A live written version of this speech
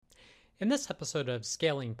In this episode of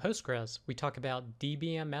Scaling Postgres, we talk about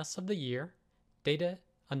DBMS of the year, data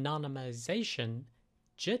anonymization,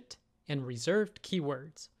 JIT, and reserved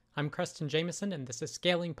keywords. I'm Preston Jameson, and this is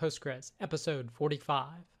Scaling Postgres, episode 45.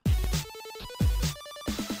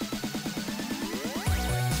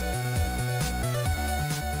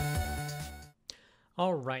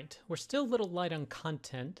 All right, we're still a little light on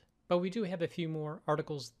content, but we do have a few more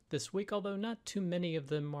articles this week, although not too many of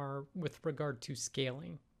them are with regard to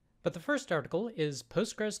scaling. But the first article is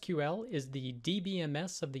PostgreSQL is the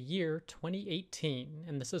DBMS of the year 2018,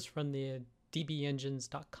 and this is from the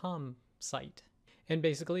dbengines.com site. And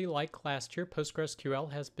basically, like last year,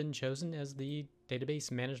 PostgreSQL has been chosen as the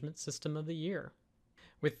database management system of the year,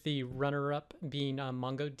 with the runner-up being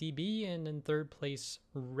MongoDB and in third place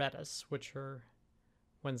Redis, which are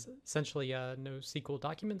one's essentially a NoSQL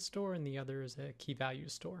document store and the other is a key value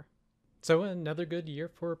store. So another good year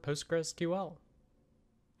for PostgreSQL.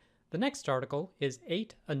 The next article is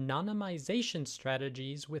 8 anonymization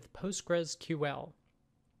strategies with PostgreSQL.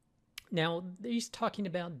 Now, he's talking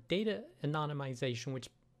about data anonymization, which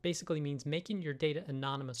basically means making your data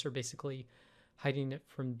anonymous or basically hiding it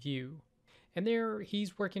from view. And there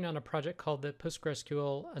he's working on a project called the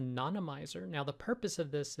PostgreSQL Anonymizer. Now, the purpose of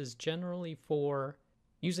this is generally for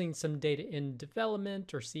using some data in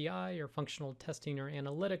development or CI or functional testing or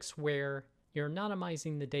analytics where you're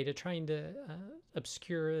anonymizing the data, trying to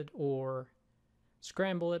obscure it or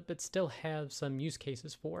scramble it, but still have some use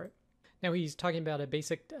cases for it. Now he's talking about a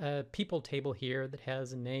basic people table here that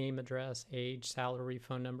has a name, address, age, salary,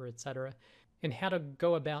 phone number, etc., and how to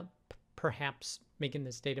go about perhaps making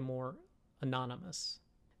this data more anonymous.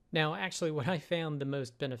 Now, actually, what I found the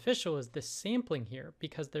most beneficial is this sampling here,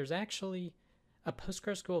 because there's actually a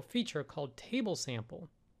PostgreSQL feature called table sample,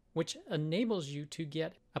 which enables you to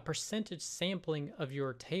get a percentage sampling of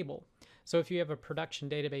your table. So if you have a production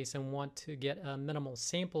database and want to get a minimal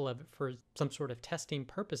sample of it for some sort of testing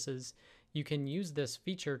purposes, you can use this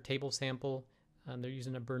feature, table sample. They're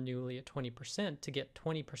using a Bernoulli at 20% to get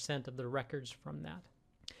 20% of the records from that.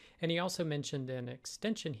 And he also mentioned an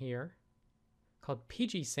extension here called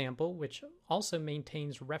PG sample, which also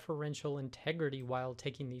maintains referential integrity while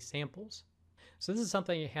taking these samples. So this is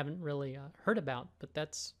something you haven't really heard about, but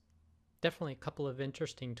that's definitely a couple of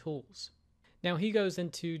interesting tools. Now he goes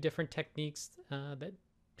into different techniques that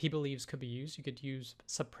he believes could be used. You could use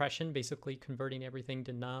suppression, basically converting everything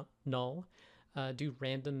to null, do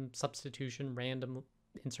random substitution,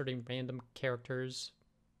 inserting random characters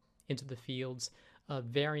into the fields,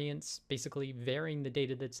 variance, basically varying the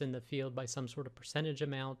data that's in the field by some sort of percentage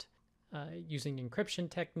amount, using encryption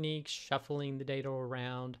techniques, shuffling the data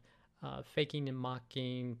around, faking and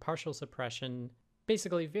mocking, partial suppression,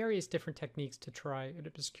 basically various different techniques to try and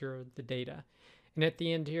obscure the data. And at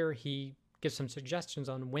the end here, he gives some suggestions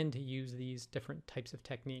on when to use these different types of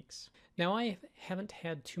techniques. Now, I haven't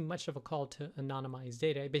had too much of a call to anonymize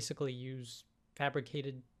data. I basically use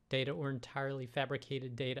fabricated data or entirely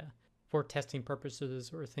fabricated data for testing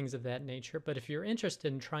purposes or things of that nature. But if you're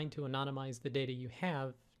interested in trying to anonymize the data you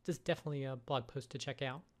have, this is definitely a blog post to check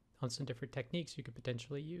out on some different techniques you could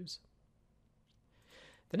potentially use.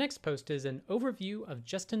 The next post is an overview of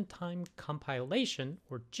just-in-time compilation,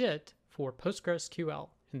 or JIT, for PostgreSQL.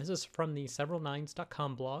 And this is from the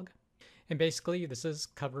severalnines.com blog. And basically, this is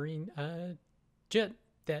covering JIT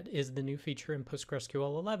that is the new feature in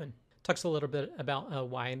PostgreSQL 11. Talks a little bit about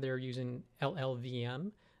why they're using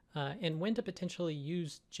LLVM and when to potentially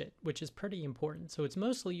use JIT, which is pretty important. So it's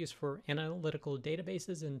mostly used for analytical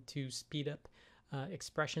databases and to speed up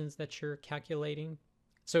expressions that you're calculating.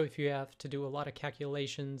 So if you have to do a lot of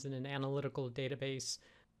calculations in an analytical database,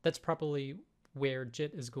 that's probably where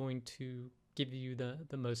JIT is going to give you the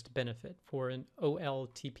most benefit. For an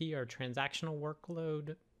OLTP or transactional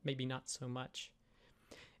workload, maybe not so much.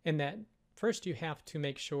 And that first you have to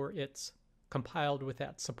make sure it's compiled with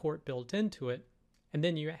that support built into it, and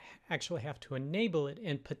then you actually have to enable it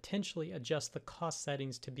and potentially adjust the cost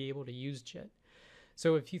settings to be able to use JIT.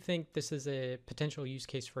 So if you think this is a potential use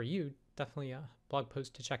case for you, definitely a blog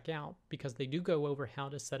post to check out, because they do go over how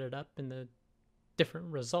to set it up and the different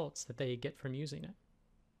results that they get from using it.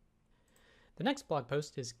 The next blog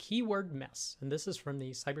post is Keyword Mess, and this is from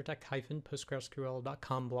the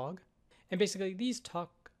cybertech-postgresql.com blog. And basically these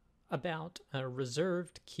talk about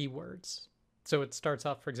reserved keywords. So it starts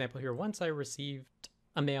off, for example, here, once I received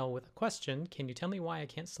a mail with a question, can you tell me why I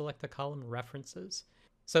can't select the column references?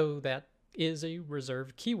 So that is a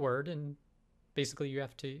reserved keyword, and basically you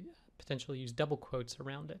have to potentially use double quotes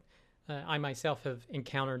around it. I myself have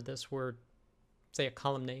encountered this where say a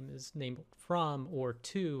column name is named from or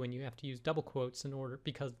to, and you have to use double quotes in order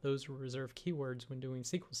because those are reserved keywords when doing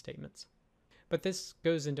SQL statements. But this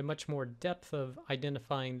goes into much more depth of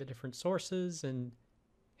identifying the different sources and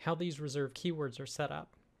how these reserved keywords are set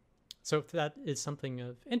up. So if that is something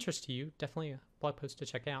of interest to you, definitely a blog post to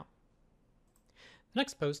check out. The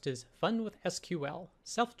next post is Fun with SQL,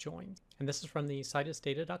 Self-Joins, and this is from the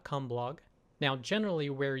citusdata.com blog. Now, generally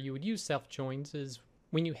where you would use self-joins is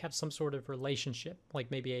when you have some sort of relationship, like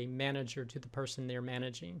maybe a manager to the person they're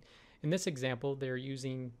managing. In this example, they're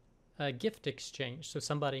using a gift exchange, so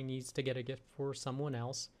somebody needs to get a gift for someone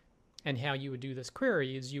else. And how you would do this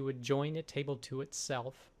query is you would join a table to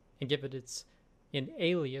itself and give it an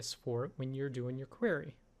alias for it when you're doing your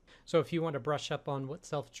query. So if you want to brush up on what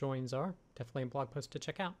self-joins are, definitely a blog post to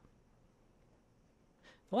check out.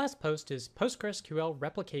 The last post is PostgreSQL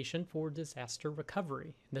replication for disaster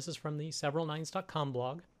recovery. This is from the severalnines.com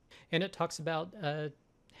blog, and it talks about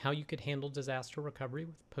how you could handle disaster recovery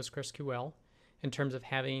with PostgreSQL in terms of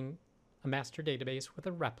having a master database with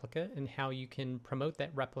a replica and how you can promote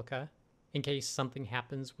that replica in case something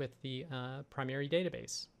happens with the primary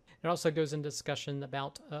database. It also goes into discussion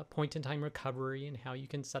about point-in-time recovery and how you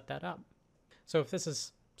can set that up. So if this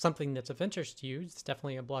is something that's of interest to you, it's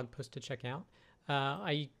definitely a blog post to check out.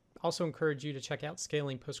 I also encourage you to check out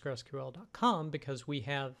scalingpostgresql.com because we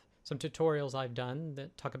have some tutorials I've done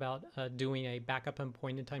that talk about doing a backup and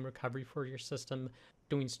point-in-time recovery for your system,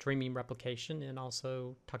 doing streaming replication, and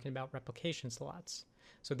also talking about replication slots.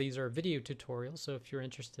 So these are video tutorials, so if you're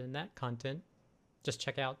interested in that content, just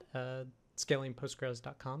check out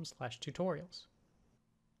scalingpostgres.com/tutorials.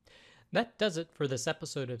 That does it for this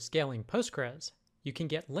episode of Scaling Postgres. You can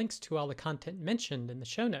get links to all the content mentioned in the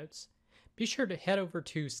show notes. Be sure to head over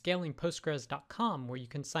to scalingpostgres.com where you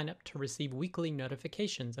can sign up to receive weekly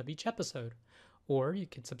notifications of each episode, or you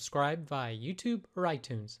can subscribe via YouTube or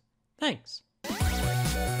iTunes. Thanks!